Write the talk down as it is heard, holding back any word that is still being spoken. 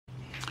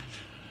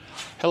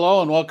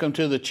Hello and welcome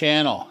to the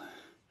channel.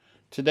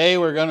 Today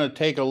we're going to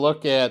take a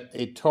look at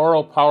a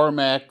Toro Power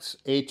Max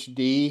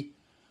HD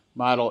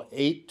model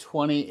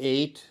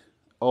 828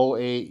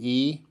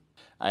 OAE.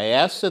 I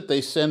asked that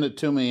they send it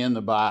to me in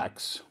the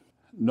box.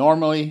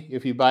 Normally,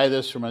 if you buy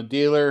this from a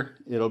dealer,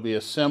 it'll be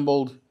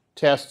assembled,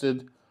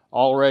 tested,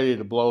 all ready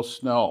to blow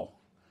snow.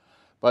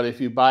 But if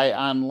you buy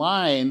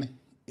online,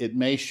 it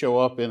may show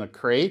up in a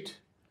crate.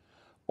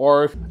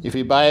 Or if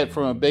you buy it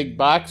from a big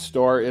box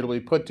store, it'll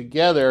be put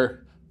together,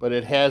 but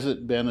it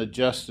hasn't been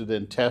adjusted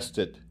and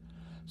tested.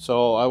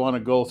 So I want to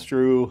go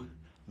through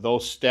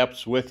those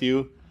steps with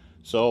you.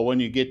 So when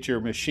you get your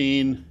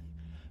machine,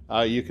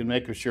 you can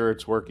make sure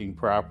it's working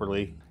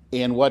properly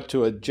and what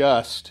to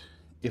adjust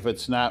if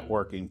it's not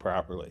working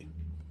properly.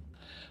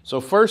 So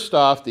first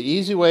off, the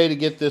easy way to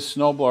get this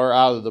snowblower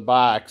out of the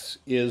box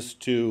is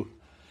to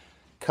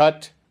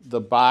cut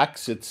the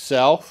box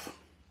itself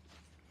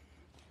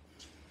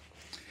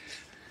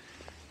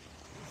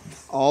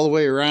all the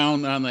way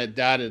around on that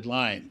dotted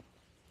line.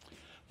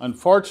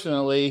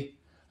 Unfortunately,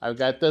 I've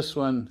got this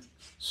one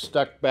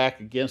stuck back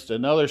against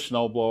another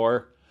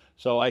snowblower,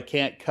 so I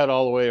can't cut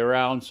all the way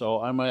around,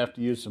 so I might have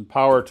to use some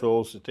power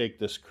tools to take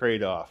this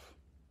crate off.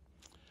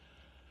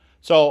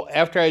 So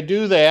after I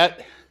do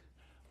that,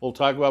 we'll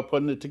talk about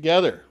putting it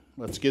together.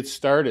 Let's get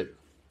started.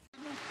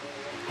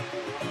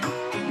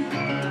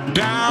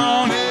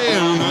 Down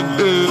in the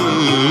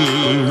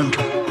dirt.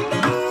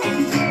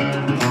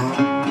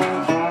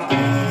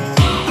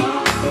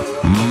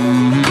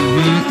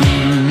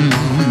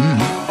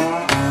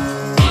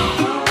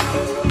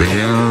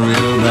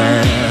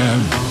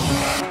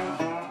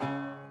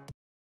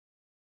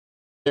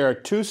 There are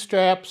 2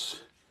 straps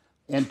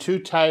and 2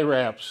 tie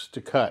wraps to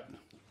cut.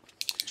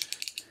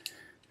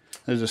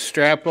 There's a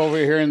strap over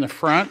here in the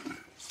front.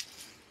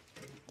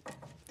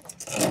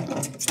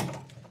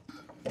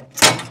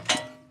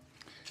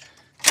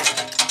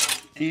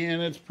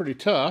 And it's pretty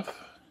tough.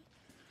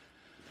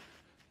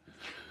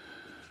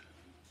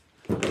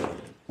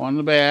 One in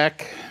the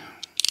back.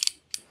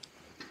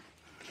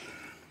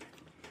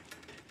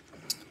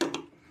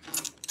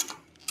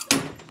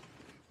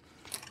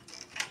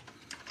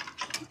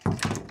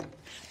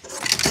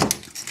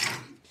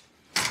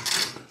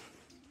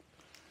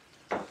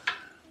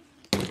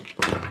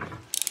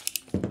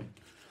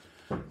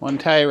 One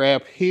tie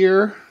wrap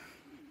here,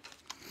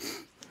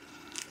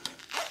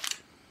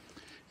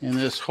 and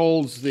this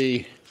holds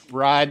the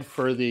rod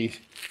for the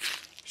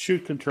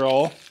chute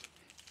control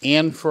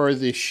and for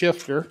the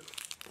shifter.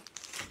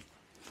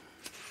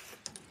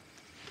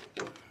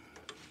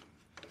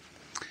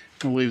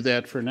 I'll leave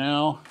that for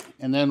now,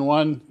 and then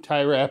one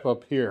tie wrap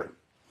up here.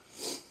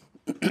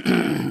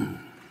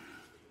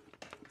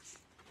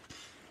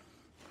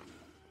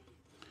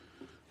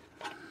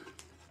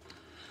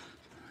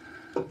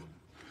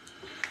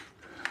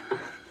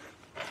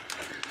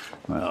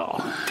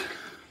 Well,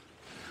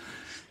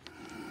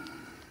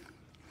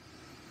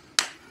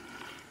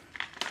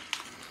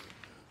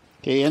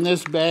 okay, in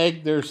this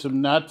bag there's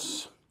some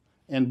nuts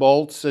and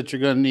bolts that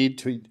you're going to need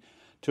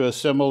to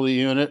assemble the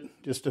unit,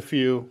 just a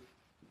few.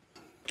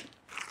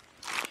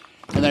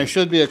 And there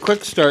should be a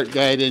quick start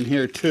guide in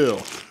here too.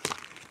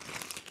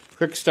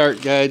 Quick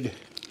start guide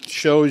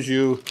shows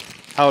you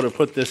how to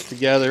put this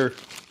together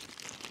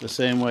the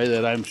same way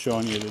that I'm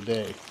showing you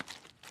today.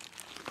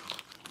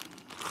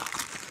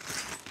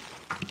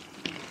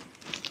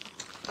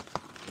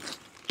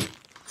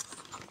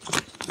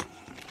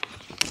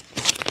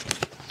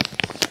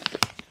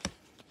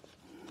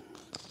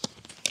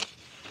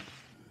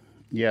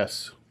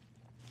 Yes.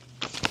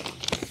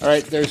 All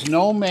right, there's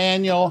no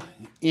manual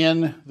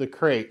in the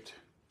crate.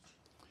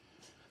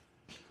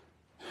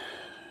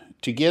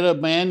 To get a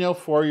manual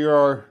for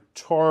your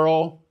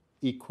Toro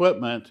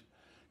equipment,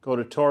 go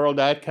to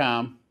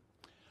toro.com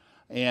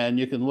and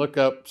you can look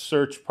up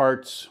search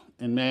parts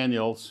and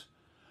manuals,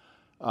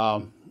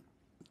 and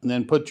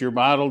then put your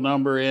model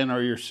number in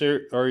or your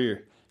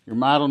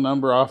model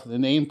number off the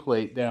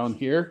nameplate down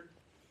here.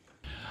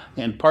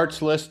 And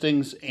parts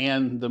listings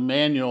and the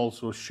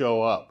manuals will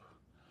show up.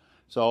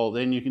 So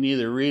then you can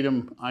either read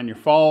them on your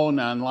phone,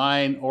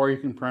 online, or you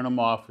can print them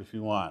off if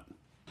you want.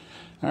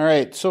 All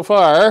right, so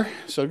far,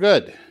 so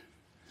good.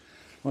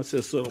 What's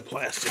this little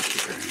plastic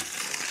here?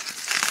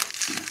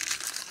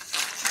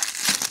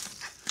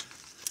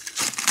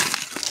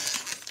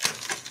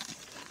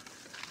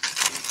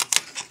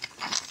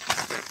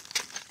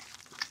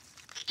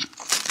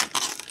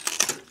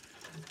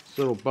 This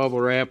little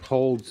bubble wrap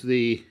holds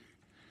the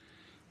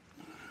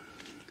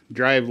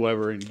drive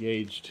lever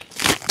engaged,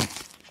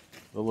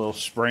 the little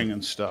spring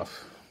and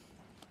stuff.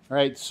 All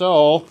right,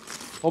 so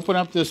open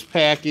up this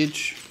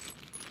package.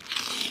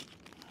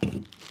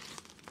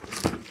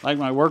 Like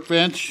my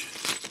workbench,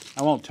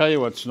 I won't tell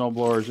you what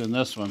snowblower is in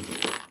this one.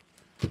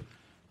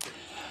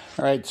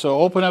 All right,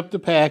 so open up the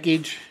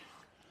package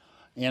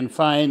and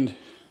find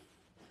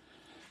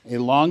a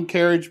long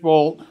carriage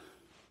bolt,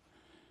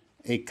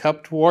 a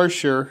cupped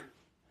washer,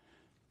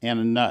 and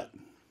a nut.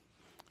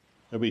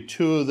 There'll be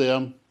 2 of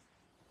them.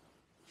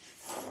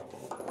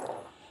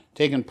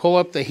 take and pull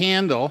up the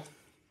handle.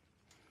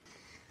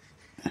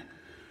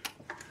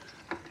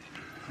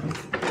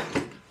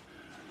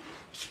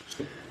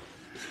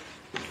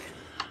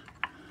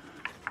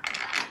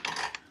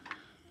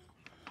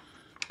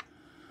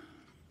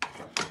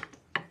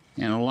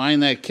 And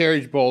align that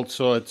carriage bolt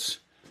so it's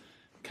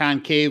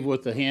concave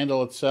with the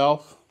handle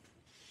itself.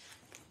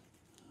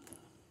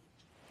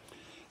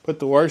 Put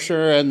the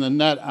washer and the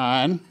nut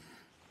on.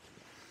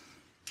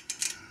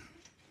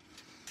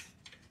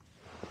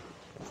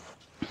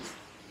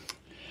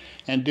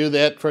 And do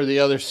that for the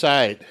other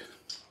side.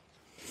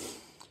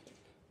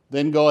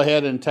 Then go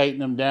ahead and tighten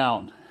them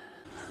down.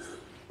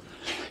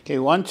 Okay,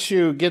 once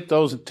you get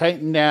those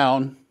tightened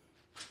down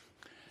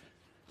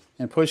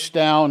and push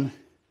down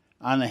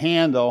on the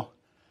handle,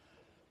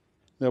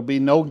 there'll be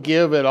no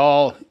give at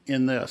all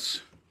in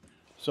this.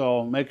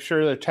 So make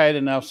sure they're tight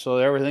enough so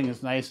everything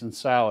is nice and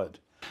solid.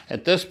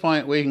 At this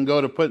point, we can go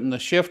to putting the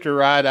shifter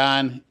rod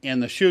on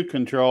and the chute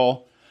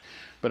control,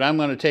 but I'm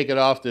going to take it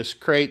off this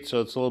crate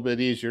so it's a little bit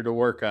easier to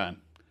work on.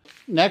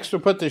 Next,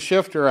 we'll put the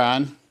shifter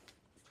on.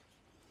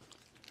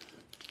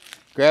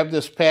 Grab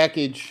this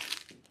package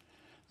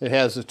that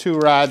has the 2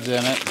 rods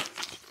in it.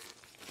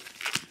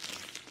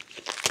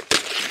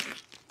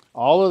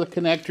 All of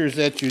the connectors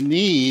that you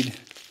need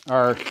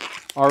are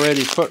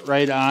already put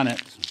right on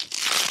it.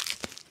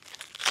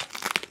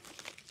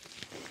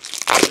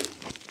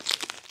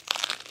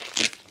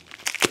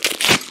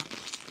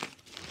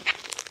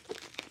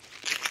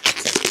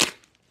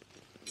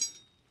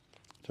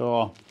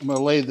 So I'm going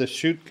to lay the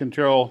chute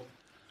control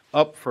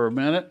up for a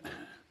minute.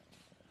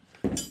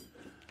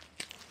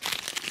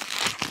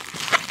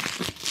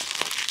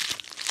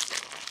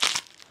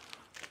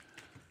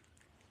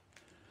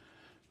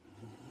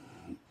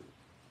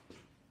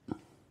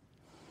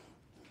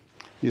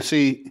 You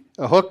see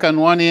a hook on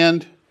one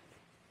end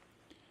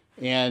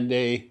and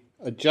a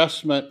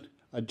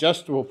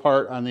adjustable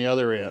part on the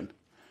other end.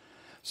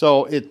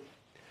 So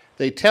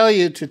they tell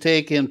you to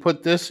take and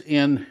put this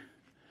in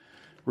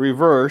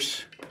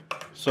reverse.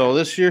 So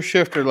this is your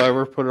shifter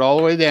lever, put it all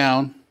the way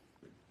down.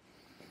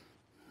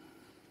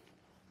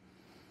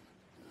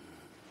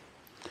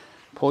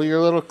 Pull your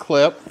little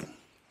clip.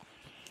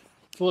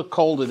 It's a little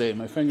cold today,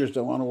 my fingers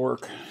don't want to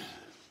work.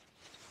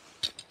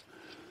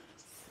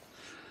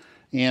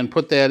 And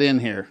put that in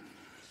here.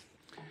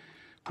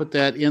 Put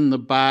that in the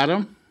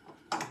bottom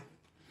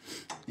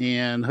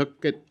and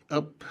hook it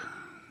up.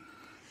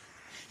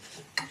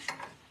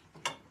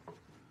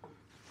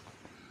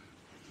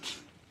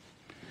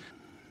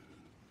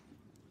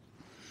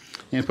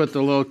 And put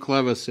the little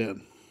clevis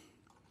in.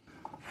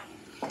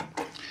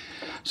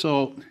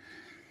 So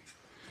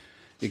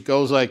it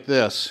goes like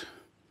this.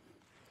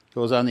 It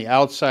goes on the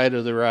outside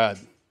of the rod.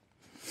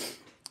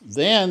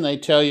 Then they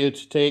tell you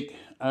to take,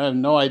 I have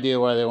no idea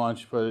why they want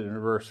you to put it in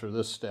reverse for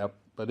this step,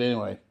 but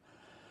anyway.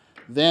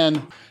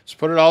 Then just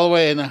put it all the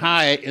way in the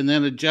high and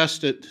then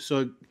adjust it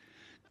so,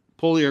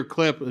 pull your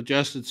clip,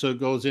 adjust it so it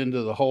goes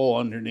into the hole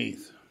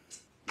underneath.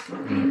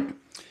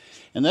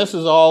 And this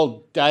is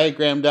all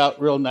diagrammed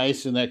out real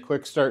nice in that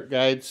quick start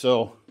guide,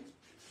 so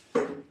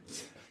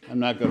I'm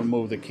not going to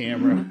move the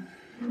camera.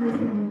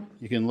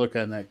 You can look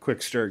on that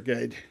quick start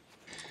guide.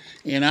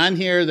 And on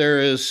here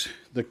there is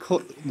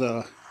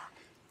the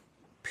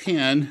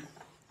pin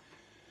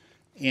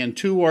and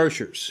 2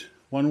 washers.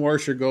 1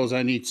 washer goes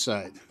on each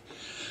side.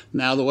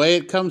 Now the way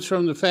it comes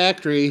from the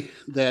factory,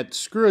 that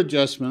screw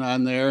adjustment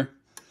on there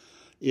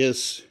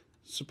is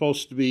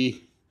supposed to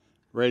be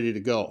ready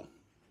to go.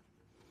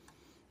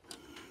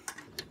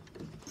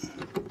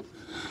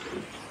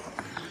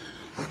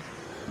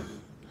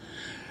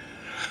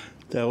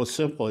 That was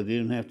simple, I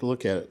didn't have to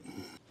look at it.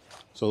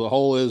 So the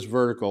hole is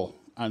vertical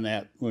on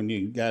that when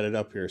you got it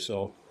up here,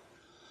 so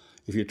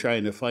if you're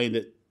trying to find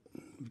it,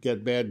 you've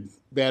got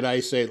bad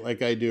eyesight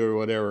like I do or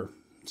whatever.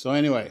 So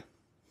anyway,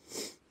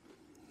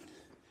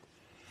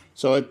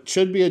 so it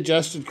should be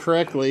adjusted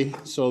correctly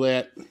so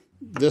that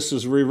this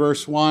is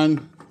reverse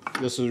 1,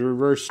 this is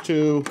reverse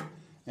 2,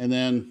 and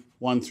then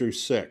 1 through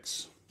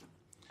 6.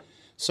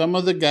 Some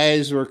of the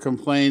guys were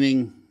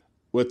complaining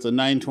with the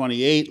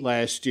 928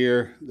 last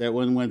year that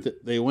when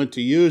they went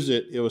to use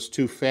it, it was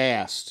too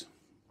fast.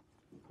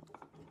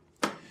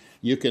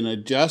 You can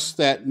adjust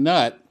that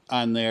nut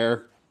on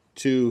there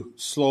to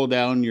slow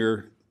down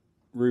your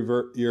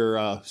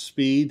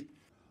speed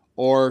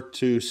or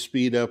to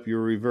speed up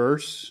your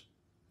reverse.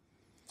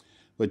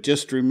 But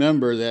just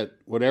remember that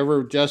whatever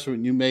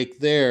adjustment you make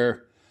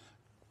there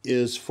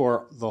is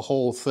for the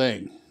whole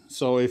thing.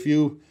 So if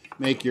you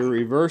make your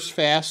reverse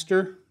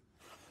faster,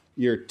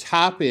 your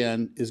top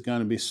end is going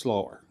to be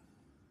slower,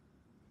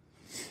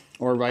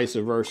 or vice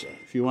versa.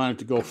 If you want it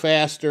to go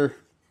faster,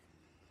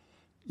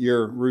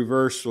 your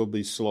reverse will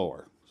be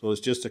slower. So it's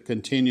just a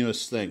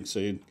continuous thing. So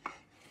you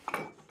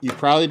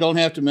probably don't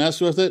have to mess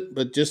with it,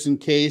 but just in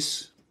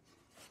case,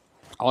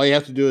 all you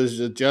have to do is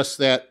adjust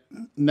that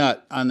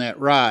nut on that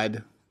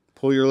rod,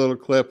 pull your little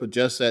clip,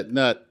 adjust that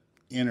nut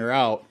in or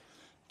out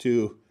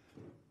to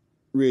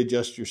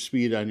readjust your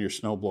speed on your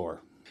snowblower.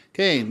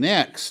 Okay,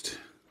 next,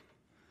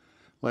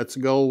 let's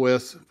go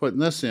with putting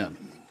this in.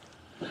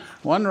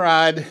 1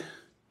 rod,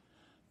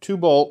 2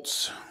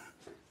 bolts.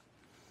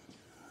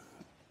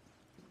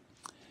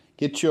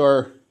 Get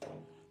your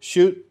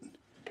chute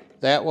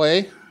that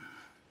way.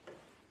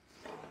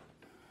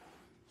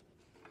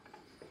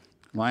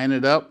 Line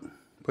it up,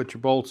 put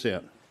your bolts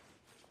in.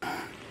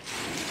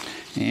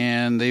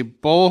 And they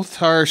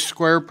both are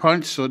square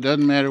punch, so it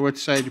doesn't matter which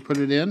side you put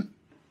it in.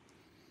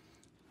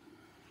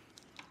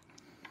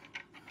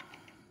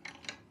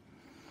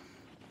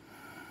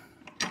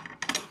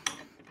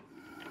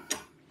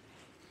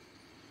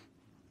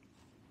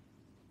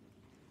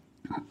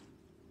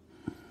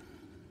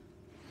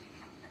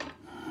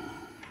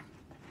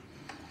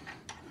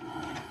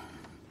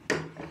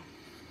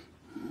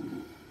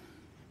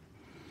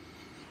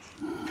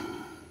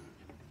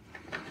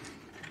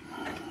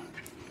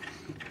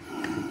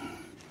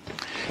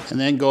 And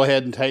then go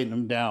ahead and tighten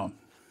them down.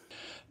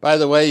 By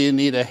the way, you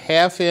need a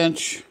 1/2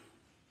 inch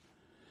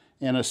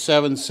and a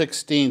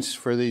 7/16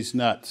 for these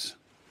nuts.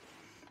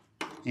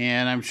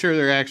 And I'm sure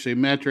they're actually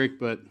metric,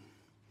 but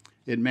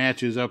it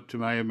matches up to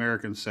my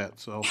American set.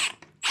 So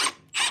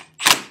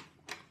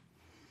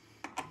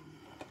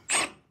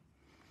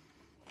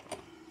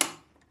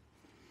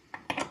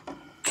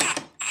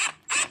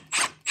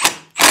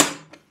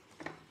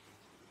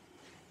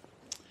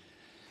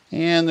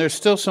and there's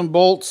still some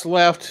bolts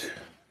left.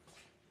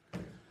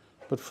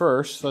 But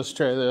first, let's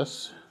try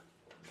this.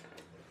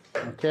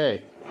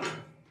 Okay.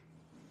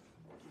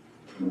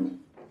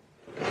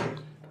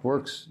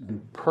 Works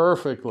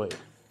perfectly.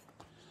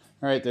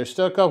 All right, there's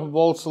still a couple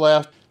bolts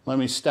left. Let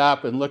me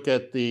stop and look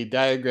at the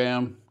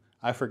diagram.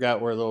 I forgot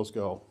where those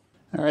go.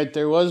 All right,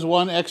 there was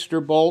 1 extra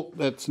bolt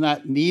that's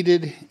not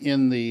needed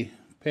in the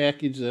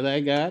package that I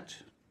got.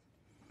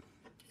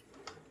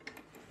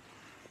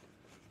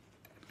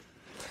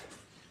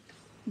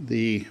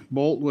 The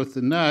bolt with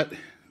the nut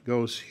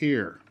goes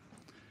here.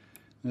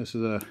 This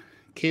is a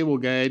cable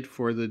guide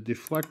for the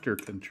deflector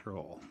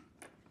control.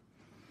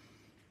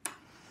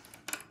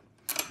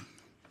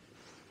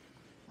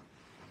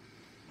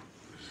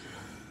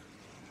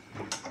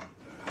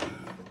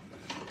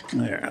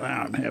 There,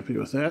 now I'm happy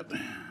with that.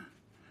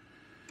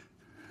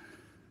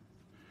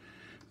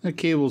 The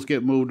cables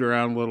get moved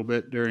around a little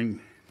bit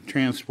during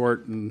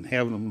transport and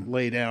having them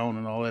lay down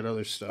and all that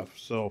other stuff.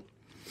 So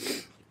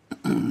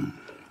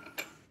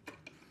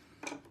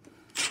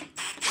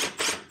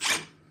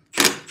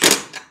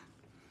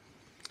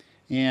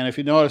and if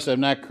you notice, I'm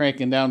not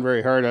cranking down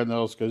very hard on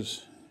those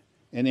because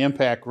an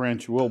impact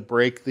wrench will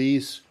break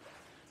these.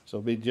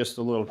 So be just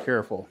a little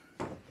careful.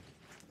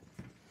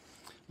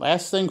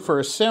 Last thing for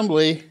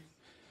assembly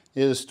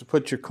is to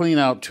put your clean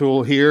out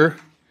tool here.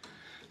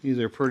 These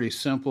are pretty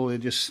simple, they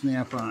just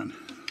snap on.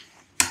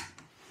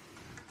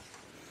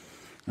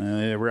 And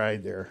they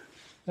ride there.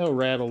 They'll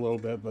rattle a little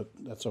bit, but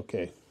that's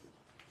okay.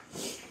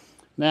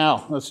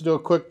 Now, let's do a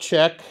quick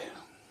check.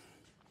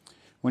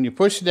 When you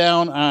push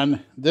down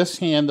on this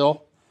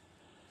handle,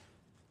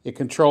 it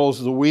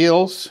controls the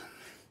wheels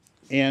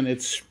and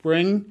its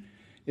spring.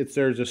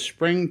 There's a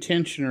spring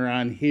tensioner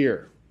on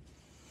here.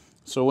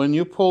 So when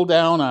you pull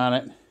down on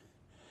it,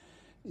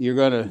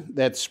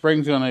 that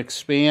spring's gonna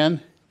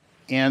expand,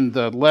 and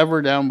the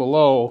lever down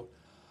below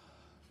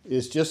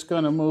is just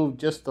gonna move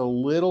just a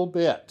little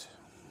bit.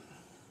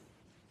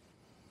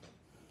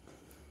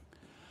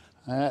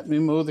 Let me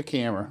move the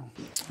camera.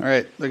 All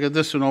right, look at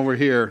this one over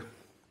here.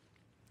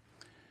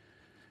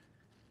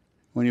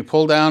 When you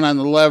pull down on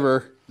the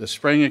lever, the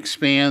spring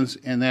expands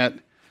and that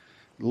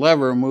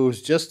lever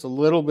moves just a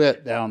little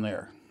bit down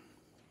there.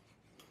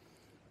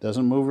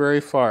 Doesn't move very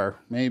far,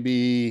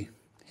 maybe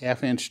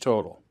 1/2 inch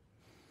total.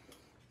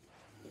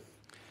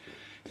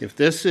 If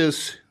this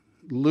is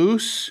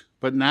loose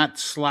but not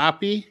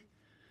sloppy,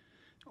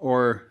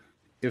 or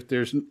if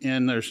there's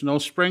no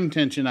spring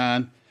tension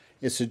on,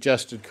 it's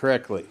adjusted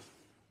correctly.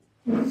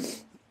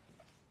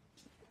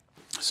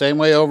 Same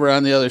way over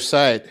on the other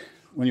side.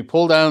 When you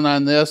pull down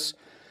on this,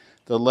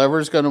 the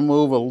lever's going to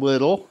move a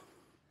little,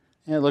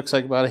 and it looks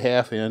like about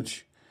 1/2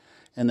 inch,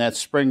 and that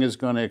spring is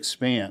going to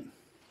expand.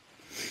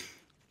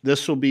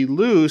 This will be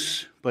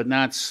loose, but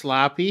not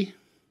sloppy,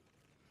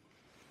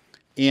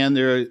 and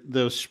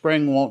the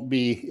spring won't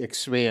be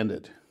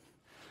expanded.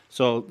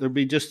 So there'll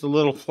be just a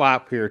little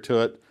flop here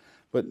to it,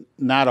 but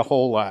not a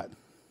whole lot.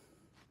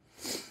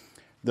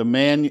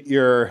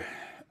 Your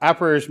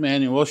operator's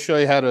manual will show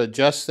you how to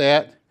adjust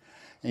that,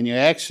 and you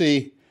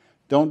actually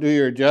don't do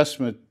your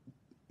adjustment.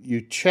 You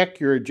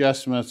check your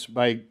adjustments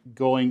by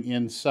going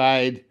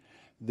inside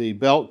the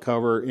belt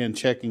cover and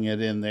checking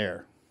it in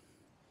there.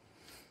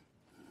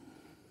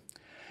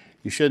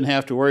 You shouldn't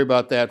have to worry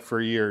about that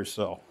for years,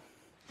 though.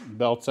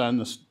 Belts on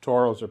the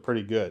Toros are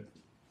pretty good.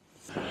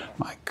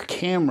 My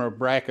camera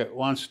bracket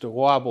wants to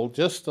wobble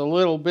just a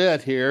little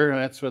bit here.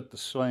 That's what the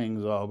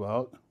swing's all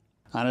about.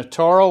 On a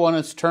Toro, when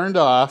it's turned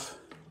off,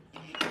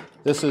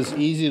 this is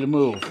easy to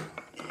move.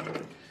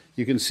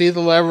 You can see the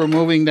lever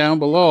moving down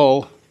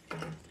below,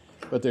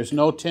 but there's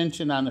no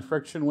tension on the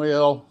friction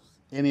wheel,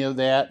 any of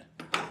that.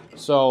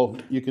 So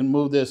you can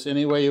move this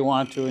any way you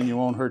want to and you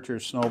won't hurt your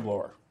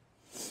snowblower.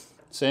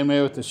 Same way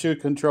with the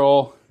chute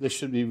control. This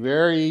should be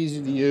very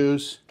easy to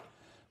use.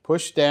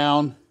 Push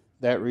down,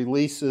 that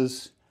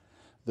releases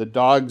the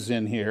dogs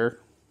in here.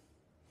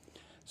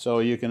 So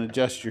you can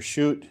adjust your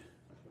chute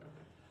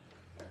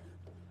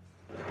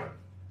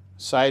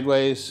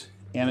sideways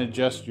and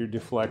adjust your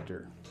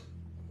deflector.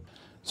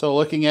 So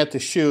looking at the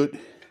chute,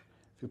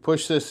 if you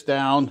push this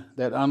down,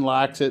 that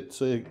unlocks it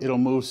so it'll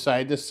move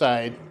side to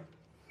side.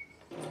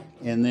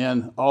 And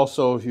then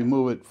also if you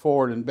move it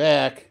forward and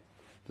back,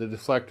 the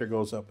deflector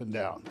goes up and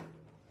down.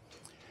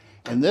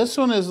 And this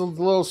one is a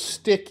little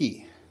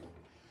sticky.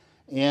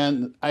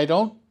 And I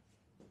don't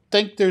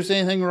think there's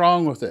anything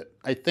wrong with it.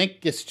 I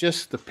think it's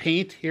just the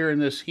paint here in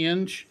this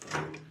hinge.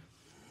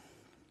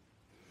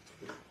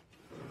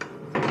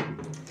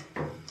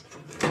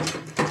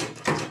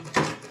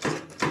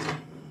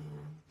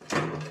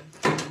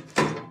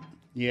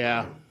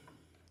 Yeah,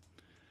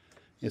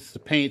 it's the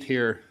paint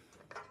here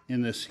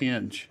in this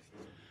hinge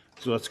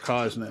is what's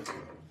causing it.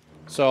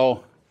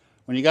 So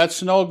when you got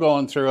snow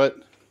going through it,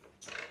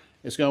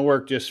 it's going to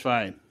work just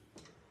fine.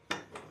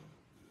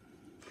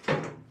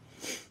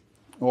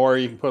 Or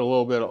you can put a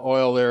little bit of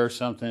oil there or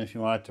something if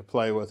you want to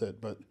play with it.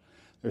 But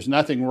there's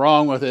nothing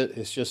wrong with it.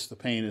 It's just the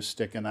paint is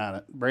sticking on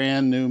it.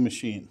 Brand new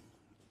machine.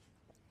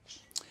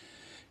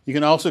 You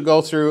can also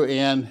go through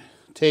and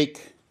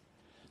take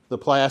the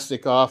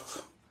plastic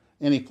off,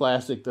 any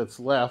plastic that's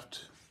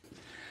left.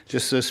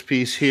 Just this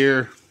piece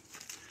here.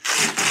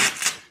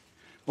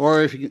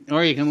 Or you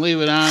can leave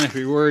it on if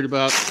you're worried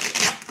about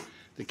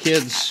the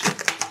kids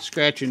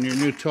scratching your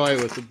new toy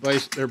with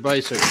their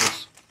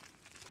bicycles.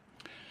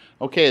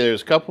 Okay,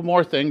 there's a couple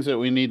more things that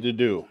we need to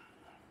do.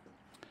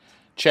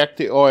 Check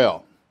the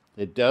oil.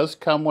 It does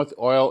come with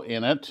oil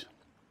in it.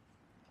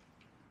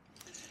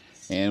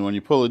 And when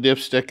you pull the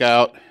dipstick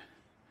out,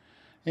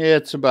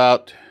 it's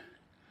about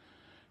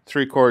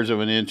 3/4 of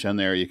an inch on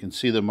there. You can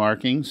see the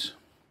markings.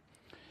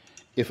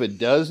 If it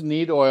does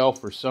need oil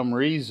for some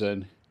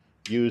reason,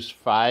 use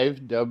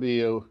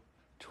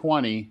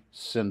 5W20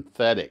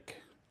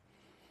 synthetic.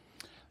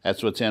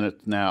 That's what's in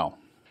it now.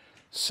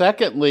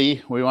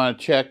 Secondly, we want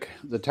to check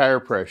the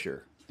tire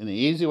pressure. And the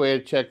easy way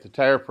to check the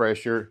tire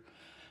pressure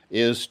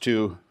is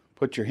to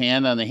put your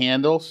hand on the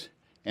handles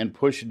and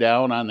push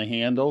down on the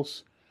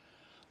handles.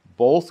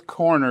 Both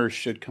corners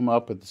should come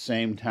up at the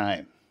same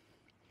time.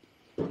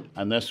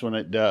 On this one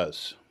it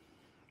does.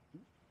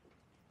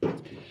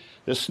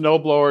 This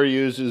snowblower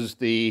uses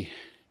the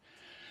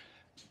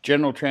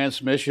General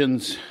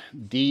Transmission's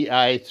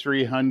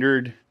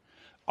DI300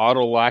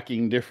 auto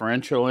locking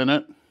differential in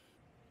it,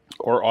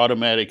 or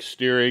automatic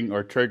steering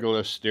or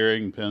triggerless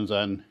steering, depends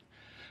on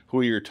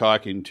who you're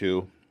talking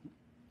to.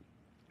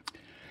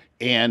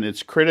 And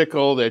it's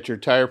critical that your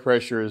tire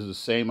pressure is the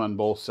same on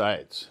both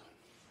sides.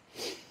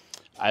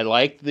 I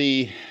like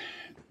the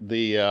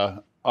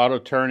auto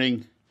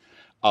turning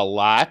a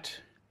lot.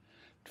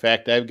 In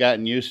fact, I've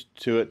gotten used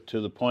to it to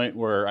the point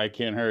where I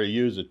can't hardly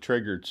use a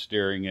triggered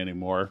steering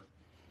anymore.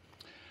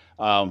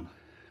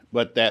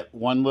 But that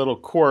one little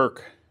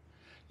quirk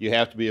you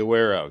have to be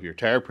aware of. Your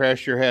tire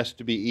pressure has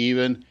to be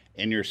even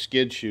and your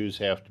skid shoes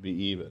have to be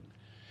even.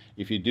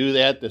 If you do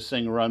that, this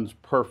thing runs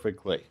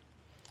perfectly.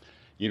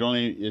 You don't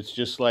even, it's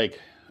just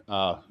like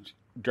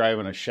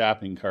driving a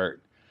shopping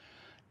cart.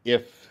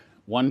 If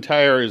one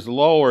tire is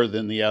lower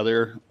than the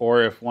other,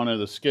 or if one of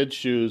the skid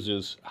shoes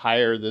is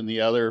higher than the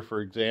other,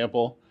 for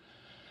example,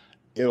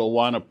 it'll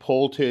want to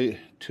pull to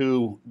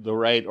the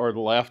right or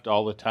the left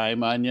all the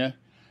time on you,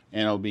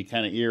 and it'll be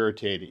kind of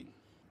irritating.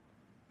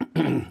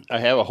 I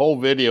have a whole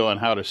video on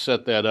how to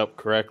set that up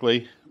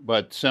correctly,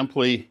 but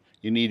simply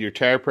you need your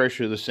tire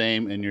pressure the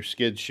same and your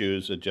skid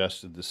shoes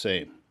adjusted the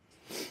same.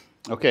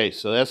 Okay,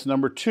 so that's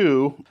number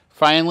 2.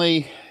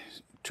 Finally,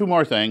 2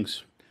 more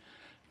things.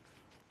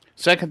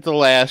 Second to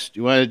last,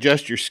 you want to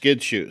adjust your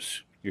skid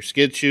shoes. Your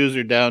skid shoes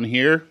are down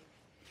here.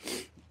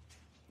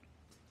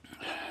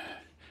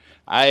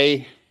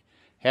 I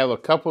have a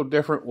couple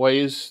different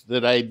ways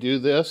that I do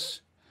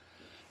this.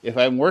 If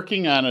I'm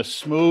working on a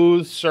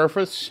smooth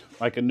surface,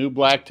 like a new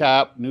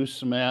blacktop, new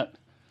cement,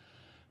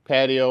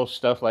 patio,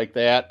 stuff like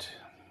that,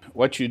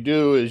 what you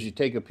do is you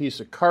take a piece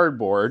of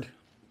cardboard,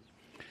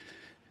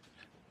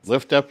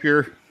 lift up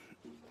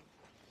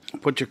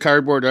put your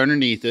cardboard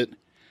underneath it,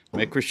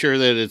 make sure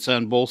that it's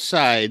on both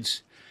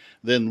sides,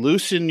 then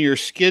loosen your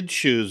skid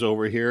shoes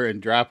over here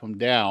and drop them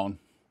down,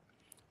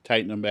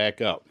 tighten them back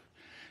up.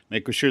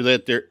 Make sure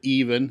that they're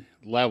even,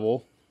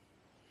 level.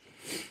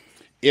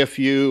 If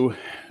you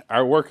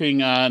are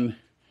working on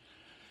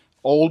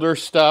older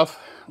stuff,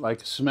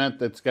 like cement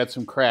that's got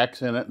some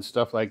cracks in it and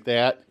stuff like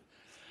that,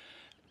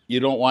 you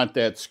don't want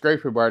that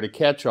scraper bar to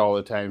catch all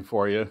the time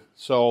for you.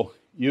 So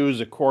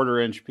use a 1/4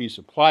 inch piece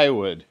of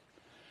plywood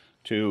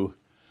to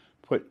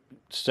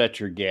set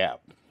your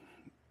gap.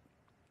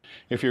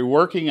 If you're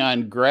working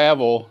on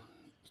gravel,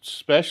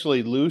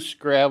 especially loose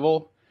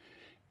gravel,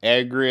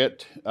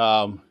 aggregate,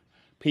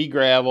 pea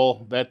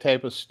gravel, that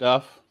type of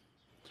stuff,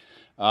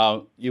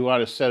 you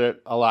want to set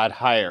it a lot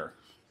higher.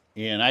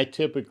 And I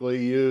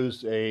typically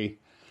use a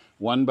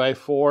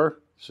 1x4,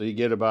 so you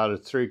get about a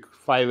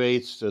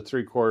 5/8 to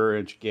 3/4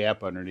 inch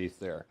gap underneath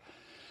there.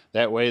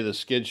 That way the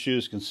skid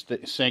shoes can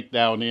sink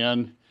down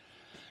in.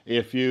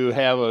 If you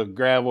have a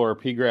gravel or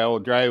pea gravel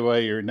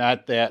driveway, you're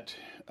not that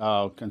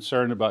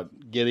concerned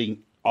about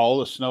getting all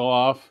the snow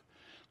off.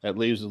 That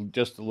leaves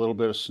just a little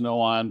bit of snow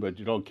on, but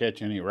you don't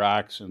catch any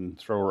rocks and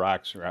throw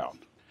rocks around.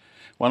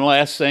 One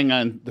last thing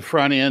on the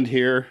front end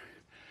here.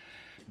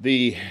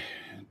 The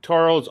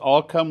Toros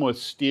all come with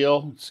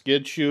steel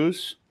skid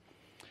shoes.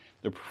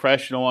 The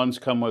professional ones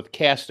come with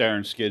cast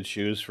iron skid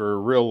shoes for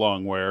real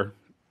long wear.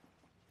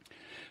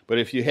 But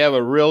if you have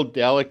a real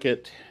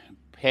delicate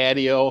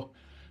patio,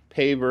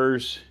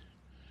 pavers,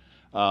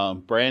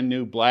 brand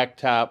new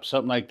blacktop,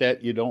 something like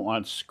that you don't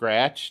want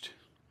scratched,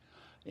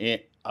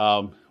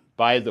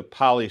 buy the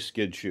poly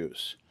skid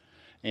shoes.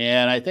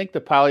 And I think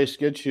the poly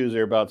skid shoes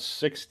are about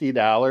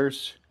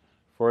 $60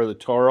 for the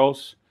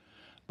Toros,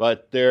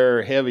 but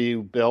they're heavy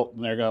built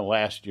and they're going to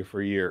last you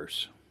for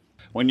years.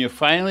 When you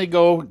finally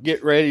go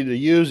get ready to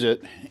use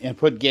it and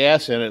put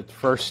gas in it the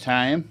first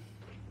time,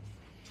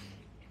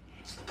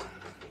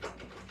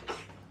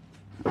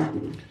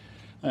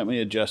 let me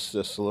adjust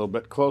this a little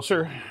bit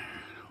closer.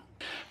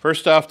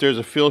 First off, there's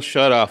a fuel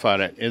shutoff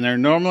on it, and they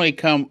normally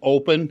come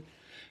open,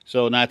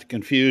 so not to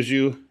confuse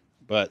you,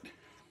 but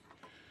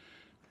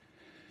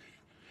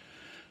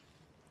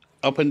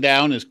up and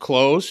down is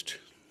closed.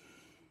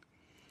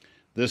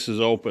 This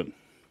is open.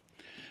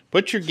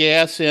 Put your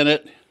gas in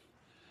it.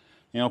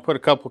 You know, put a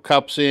couple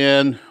cups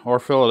in or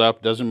fill it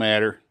up, doesn't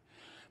matter.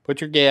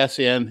 Put your gas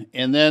in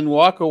and then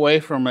walk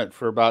away from it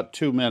for about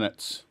 2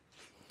 minutes.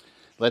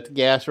 Let the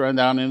gas run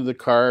down into the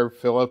carb,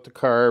 fill up the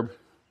carb.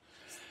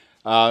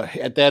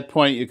 At that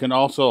point, you can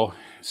also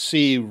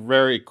see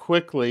very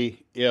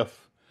quickly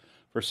if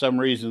for some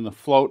reason the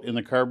float in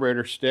the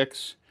carburetor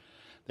sticks.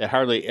 That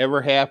hardly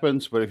ever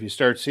happens, but if you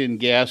start seeing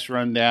gas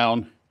run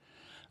down,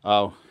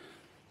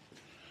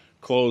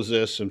 close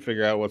this and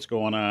figure out what's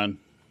going on.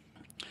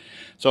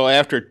 So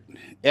after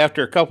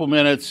a couple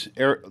minutes,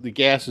 the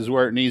gas is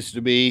where it needs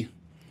to be.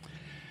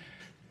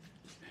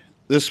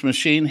 This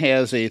machine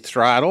has a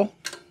throttle,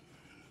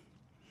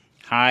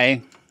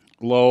 high,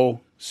 low,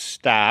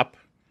 stop.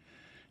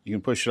 You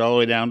can push it all the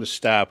way down to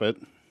stop it.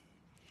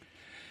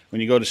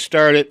 When you go to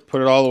start it,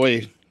 put it all the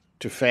way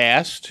to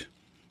fast,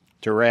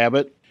 to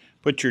rabbit.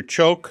 Put your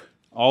choke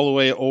all the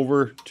way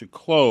over to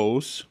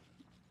close.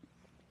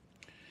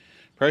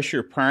 Press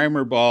your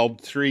primer bulb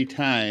 3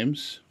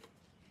 times.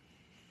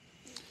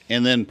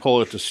 And then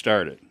pull it to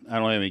start it. I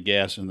don't have any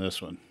gas in this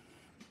one.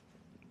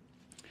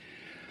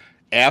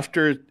 As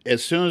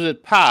soon as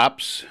it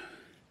pops,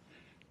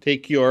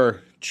 take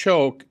your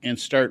choke and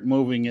start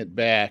moving it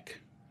back.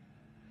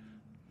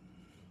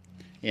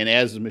 And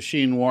as the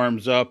machine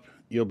warms up,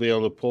 you'll be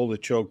able to pull the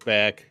choke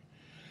back.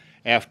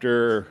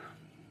 After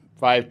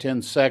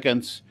 5-10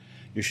 seconds,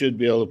 you should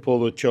be able to pull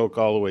the choke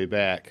all the way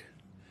back.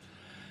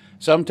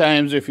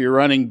 Sometimes if you're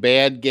running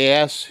bad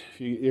gas,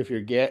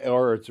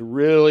 or it's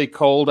really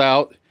cold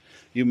out,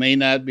 you may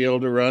not be able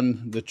to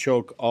run the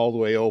choke all the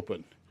way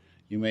open.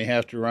 You may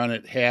have to run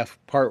it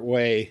part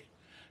way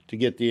to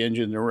get the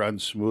engine to run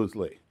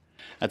smoothly.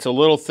 That's a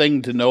little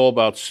thing to know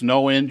about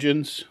snow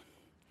engines.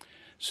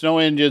 Snow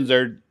engines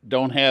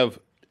don't have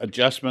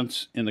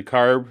adjustments in the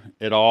carb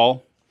at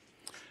all.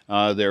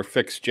 They're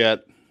fixed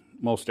jet.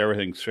 Most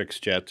everything's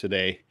fixed jet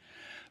today.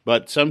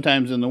 But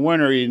sometimes in the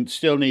winter you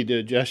still need to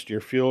adjust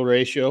your fuel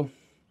ratio,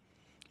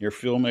 your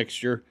fuel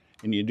mixture,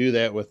 and you do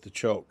that with the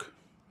choke.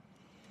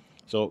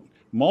 So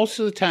most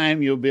of the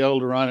time you'll be able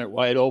to run it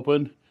wide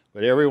open,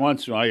 but every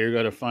once in a while you're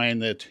going to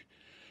find that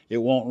it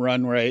won't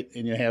run right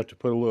and you have to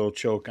put a little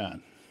choke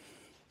on.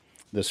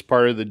 That's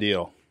part of the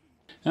deal.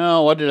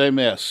 Oh, what did I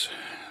miss?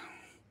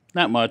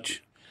 Not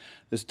much.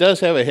 This does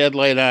have a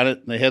headlight on it,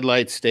 and the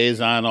headlight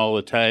stays on all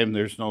the time.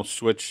 There's no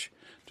switch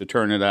to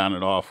turn it on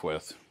and off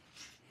with.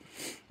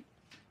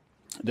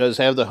 It does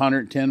have the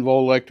 110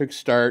 volt electric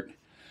start,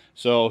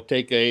 so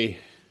take a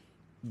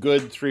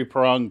good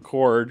 3-prong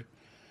cord,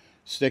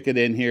 stick it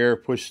in here,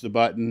 push the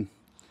button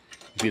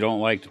if you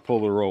don't like to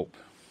pull the rope.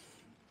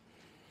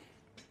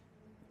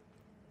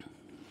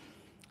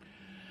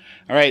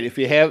 All right, if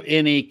you have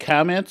any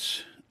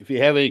comments, if you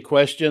have any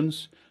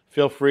questions,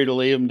 feel free to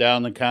leave them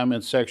down in the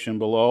comments section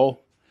below.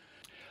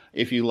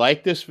 If you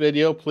like this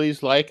video,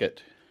 please like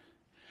it.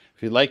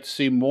 If you'd like to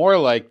see more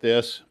like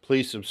this,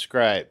 please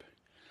subscribe.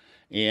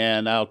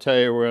 And I'll tell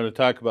you, we're going to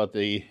talk about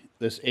this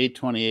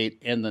 828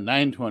 and the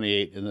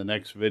 928 in the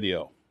next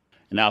video.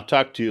 And I'll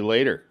talk to you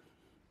later.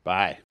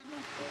 Bye.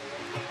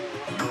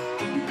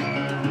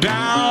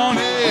 Down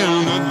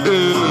in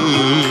the